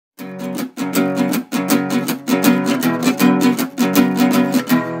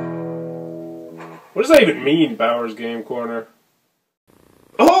does that even mean, Bowers Game Corner?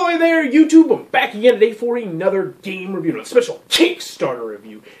 Ahoy there, YouTube! I'm back again today for another game review, a special Kickstarter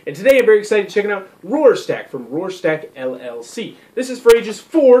review. And today I'm very excited to check out Roarstack from Roarstack LLC. This is for ages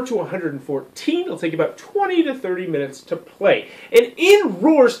 4 to 114. It'll take about 20 to 30 minutes to play. And in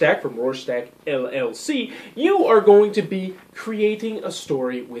Roarstack from Roarstack LLC, you are going to be creating a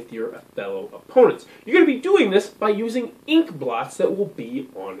story with your fellow opponents. You're going to be doing this by using ink blots that will be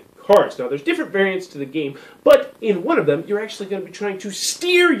on cards. Now, there's different variants to the game, but in one of them, you're actually going to be trying to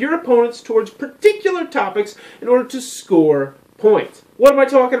steer your opponents towards particular topics in order to score points. What am I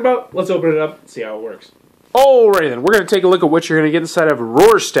talking about? Let's open it up and see how it works. Alrighty then, we're going to take a look at what you're going to get inside of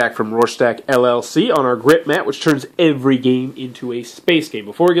Roarstack from Roarstack LLC on our grip mat, which turns every game into a space game.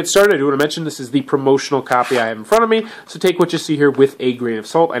 Before we get started, I do want to mention this is the promotional copy I have in front of me, so take what you see here with a grain of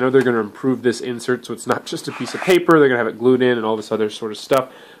salt. I know they're going to improve this insert so it's not just a piece of paper, they're going to have it glued in and all this other sort of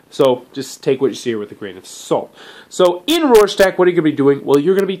stuff. So just take what you see here with a grain of salt. So in Roarstack, what are you going to be doing? Well,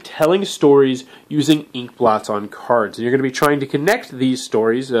 you're going to be telling stories using ink blots on cards. And you're going to be trying to connect these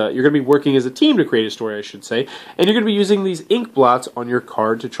stories. You're going to be working as a team to create a story, I should say. And you're going to be using these ink blots on your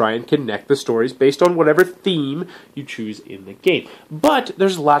card to try and connect the stories based on whatever theme you choose in the game. But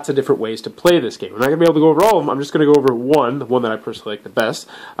there's lots of different ways to play this game. I'm not going to be able to go over all of them. I'm just going to go over one, the one that I personally like the best,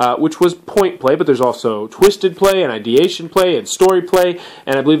 which was point play. But there's also twisted play and ideation play and story play.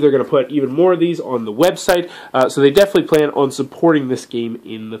 And I believe they're going to put even more of these on the website, so they definitely plan on supporting this game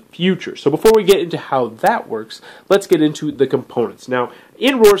in the future. So before we get into how that works, let's get into the components. Now,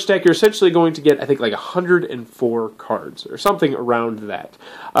 in Roarstack, you're essentially going to get, I think, like 104 cards, or something around that.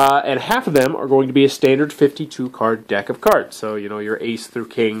 And half of them are going to be a standard 52-card deck of cards. So, you know, your ace through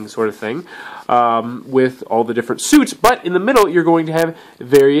king sort of thing, with all the different suits. But in the middle, you're going to have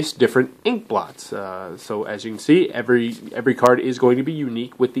various different ink blots. So as you can see, every card is going to be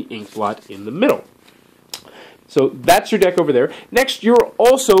unique with the ink blot in the middle. So that's your deck over there. Next, you're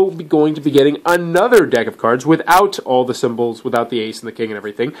also going to be getting another deck of cards without all the symbols, without the ace and the king and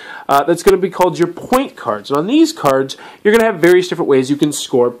everything. That's going to be called your point cards. And on these cards, you're going to have various different ways you can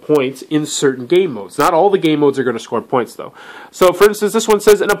score points in certain game modes. Not all the game modes are going to score points, though. So, for instance, this one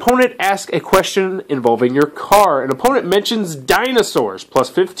says, an opponent asks a question involving your car. An opponent mentions dinosaurs, plus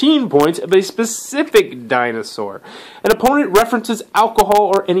 15 points of a specific dinosaur. An opponent references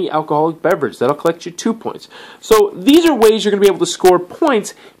alcohol or any alcoholic beverage. That'll collect you 2 points. So these are ways you're going to be able to score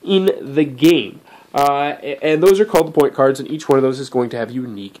points in the game. And those are called the point cards, and each one of those is going to have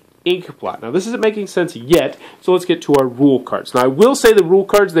unique ink blot. Now, this isn't making sense yet, so let's get to our rule cards. Now, I will say the rule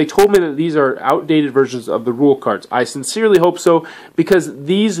cards, they told me that these are outdated versions of the rule cards. I sincerely hope so, because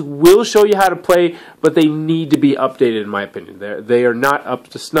these will show you how to play, but they need to be updated, in my opinion. They are not up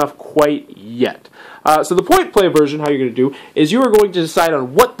to snuff quite yet. So the point play version, how you're going to do, is you are going to decide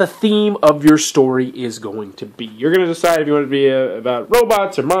on what the theme of your story is going to be. You're going to decide if you want it to be about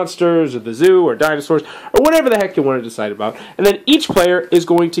robots or monsters or the zoo or dinosaurs or whatever the heck you want to decide about. And then each player is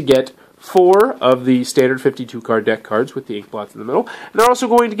going to get 4 of the standard 52-card deck cards with the ink blots in the middle. And they're also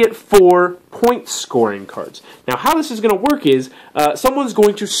going to get 4 point-scoring cards. Now, how this is going to work is someone's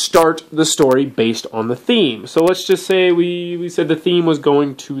going to start the story based on the theme. So let's just say we said the theme was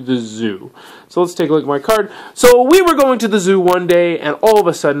going to the zoo. So let's take a look at my card. So we were going to the zoo one day, and all of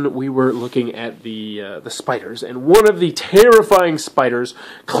a sudden we were looking at the spiders, and one of the terrifying spiders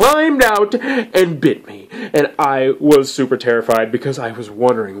climbed out and bit me. And I was super terrified because I was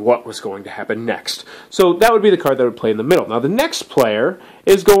wondering what was going to happen next. So that would be the card that would play in the middle. Now the next player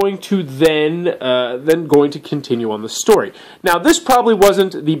is going to then going to continue on the story. Now this probably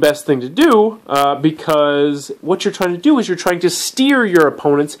wasn't the best thing to do because what you're trying to do is you're trying to steer your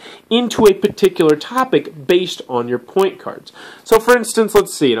opponents into a particular topic based on your point cards. So for instance,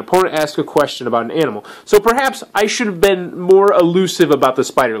 let's see, an opponent asks a question about an animal. So perhaps I should have been more elusive about the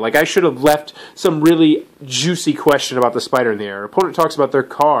spider. Like I should have left some really juicy question about the spider in the air. An opponent talks about their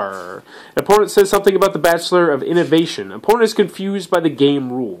car. An opponent says something about the Bachelor of Innovation. An opponent is confused by the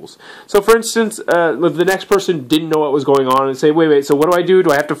game rules. So for instance, if the next person didn't know what was going on and say, wait, so what do I do?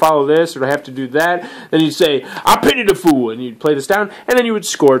 Do I have to follow this or do I have to do that? Then you'd say, I pitied a fool, and you'd play this down, and then you would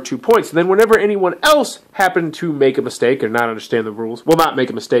score 2 points. And then whenever anyone else happened to make a mistake or not understand the rules, well, not make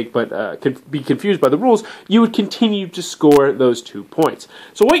a mistake, but be confused by the rules, you would continue to score those 2 points.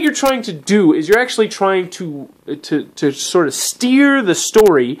 So what you're trying to do is you're actually trying to sort of steer the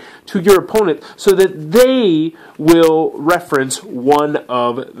story to your opponent so that they will reference one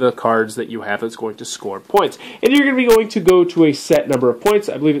of the cards that you have that's going to score points. And you're going to go to a set number of points.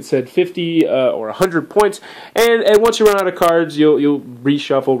 I believe it said 50 or 100 points. And once you run out of cards, you'll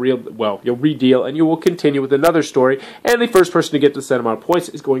reshuffle, you'll redeal, and you will continue with another story. And the first person to get the set amount of points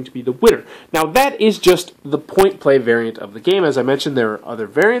is going to be the winner. Now, that is just the point play variant of the game. As I mentioned, there are other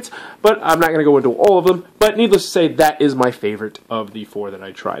variants, but I'm not going to go into all of them. But needless to say, that is my favorite of the 4 that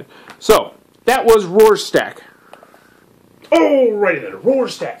I tried. So, that was Roarstack. Alrighty then,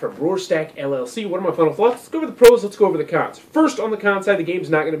 Roarstack from Roarstack LLC. What are my final thoughts? Let's go over the pros, let's go over the cons. First, on the con side, the game's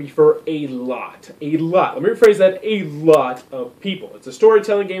not going to be for a lot. Let me rephrase that, a lot of people. It's a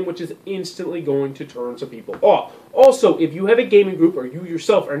storytelling game which is instantly going to turn some people off. Also, if you have a gaming group or you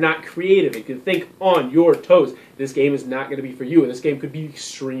yourself are not creative and can think on your toes, this game is not going to be for you, and this game could be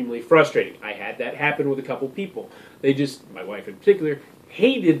extremely frustrating. I had that happen with a couple people. My wife in particular,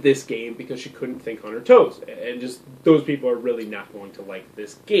 hated this game because she couldn't think on her toes. And just those people are really not going to like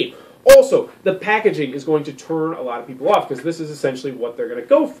this game. Also, the packaging is going to turn a lot of people off because this is essentially what they're going to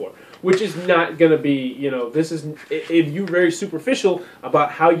go for, which is not going to be, if you're very superficial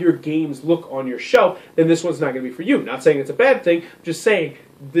about how your games look on your shelf, then this one's not going to be for you. Not saying it's a bad thing, just saying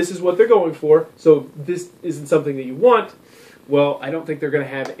this is what they're going for, so this isn't something that you want. Well, I don't think they're going to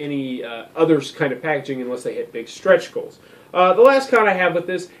have any other kind of packaging unless they hit big stretch goals. The last con I have with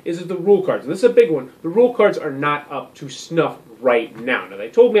this is the rule cards. And this is a big one. The rule cards are not up to snuff right now. Now, they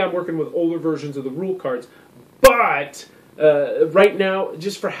told me I'm working with older versions of the rule cards, but right now,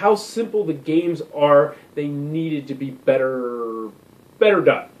 just for how simple the games are, they needed to be better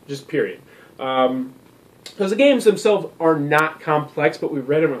done. Just period. Because the games themselves are not complex, but we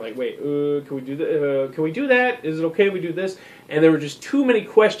read them and we're like, wait, can we do that? Can we do that? Is it okay if we do this? And there were just too many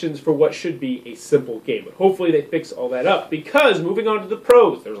questions for what should be a simple game. But hopefully they fix all that up. Because, moving on to the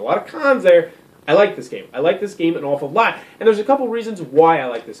pros, there's a lot of cons there. I like this game. I like this game an awful lot. And there's a couple reasons why I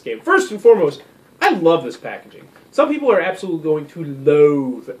like this game. First and foremost, I love this packaging. Some people are absolutely going to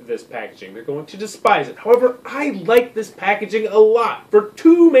loathe this packaging. They're going to despise it. However, I like this packaging a lot for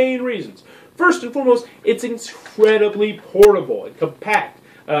two main reasons. First and foremost, it's incredibly portable and compact.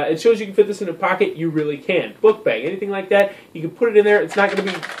 It shows you can fit this in a pocket. You really can. Book bag, anything like that, you can put it in there. It's not going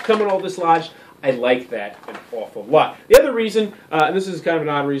to be coming all dislodged. I like that an awful lot. The other reason, and this is kind of an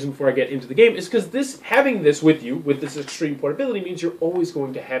odd reason before I get into the game, is because having this with you, with this extreme portability, means you're always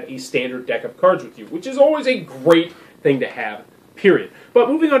going to have a standard deck of cards with you, which is always a great thing to have, period. But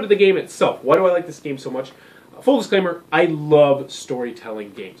moving on to the game itself, why do I like this game so much? Full disclaimer, I love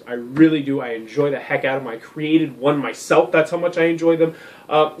storytelling games. I really do. I enjoy the heck out of them. I created one myself. That's how much I enjoy them.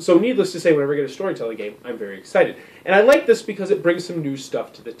 So needless to say, whenever I get a storytelling game, I'm very excited. And I like this because it brings some new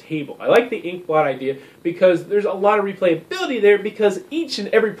stuff to the table. I like the ink blot idea because there's a lot of replayability there because each and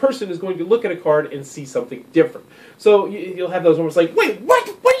every person is going to look at a card and see something different. So you'll have those moments like, wait, what?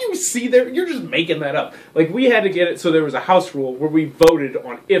 What do you see there? You're just making that up. Like, we had to get it so there was a house rule where we voted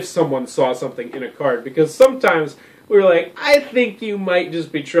on if someone saw something in a card because sometimes we were like, I think you might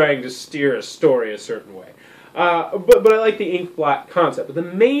just be trying to steer a story a certain way. But I like the ink blot concept. But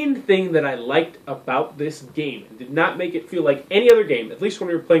the main thing that I liked about this game, and did not make it feel like any other game, at least when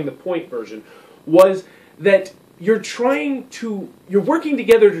we were playing the point version, was that you're working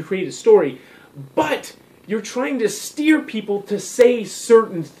together to create a story, but you're trying to steer people to say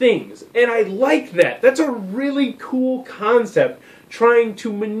certain things. And I like that. That's a really cool concept, trying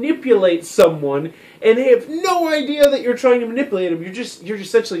to manipulate someone, and they have no idea that you're trying to manipulate them. You're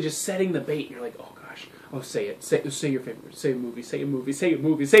essentially just setting the bait. You're like, oh gosh, oh say it, say your favorite, say a movie, say a movie, say a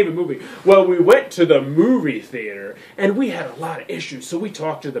movie, say a movie. Well, we went to the movie theater, and we had a lot of issues, so we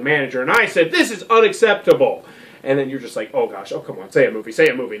talked to the manager, and I said, this is unacceptable. And then you're just like, oh gosh, oh come on, say a movie,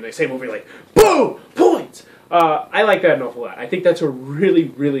 and they say a movie like, boom, points! I like that an awful lot. I think that's a really,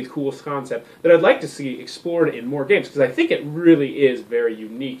 really cool concept that I'd like to see explored in more games, because I think it really is very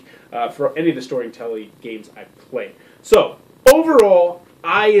unique for any of the storytelling games I've played. So, overall,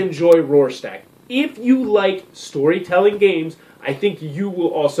 I enjoy Roarstack. If you like storytelling games, I think you will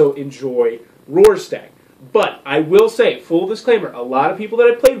also enjoy Roarstack. But I will say, full disclaimer, a lot of people that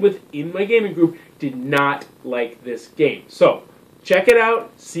I played with in my gaming group did not like this game. So, check it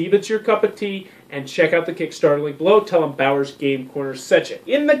out, see if it's your cup of tea, and check out the Kickstarter link below. Tell them Bauer's Game Corner sent you.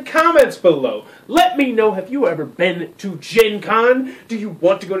 In the comments below, let me know, have you ever been to Gen Con? Do you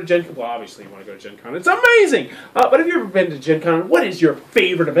want to go to Gen Con? Well, obviously you want to go to Gen Con. It's amazing! But have you ever been to Gen Con? What is your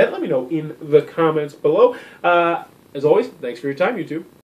favorite event? Let me know in the comments below. As always, thanks for your time, YouTube.